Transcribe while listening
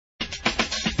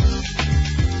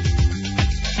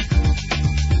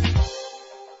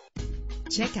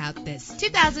Check out this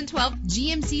 2012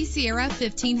 GMC Sierra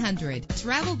 1500.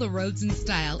 Travel the roads in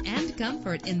style and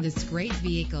comfort in this great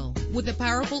vehicle. With a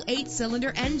powerful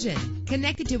 8-cylinder engine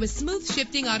connected to a smooth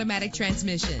shifting automatic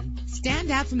transmission. Stand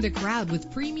out from the crowd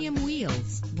with premium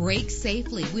wheels. Brake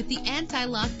safely with the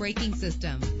anti-lock braking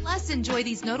system. Plus, enjoy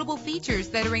these notable features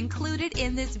that are included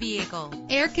in this vehicle: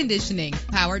 air conditioning,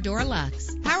 power door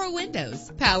locks, power windows,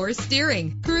 power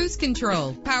steering, cruise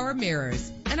control, power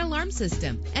mirrors, an alarm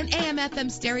system, an AM/FM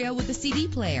stereo with a CD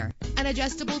player, an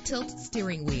adjustable tilt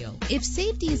steering wheel. If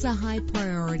safety is a high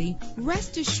priority,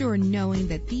 rest assured knowing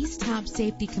that these top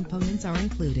safety components are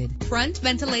included: front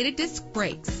ventilated disc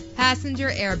brakes, passenger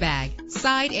airbag,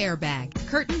 side airbag,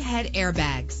 curtain head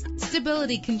airbags,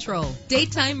 stability control,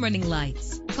 daytime running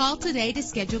lights. Call today to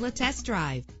schedule a test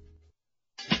drive.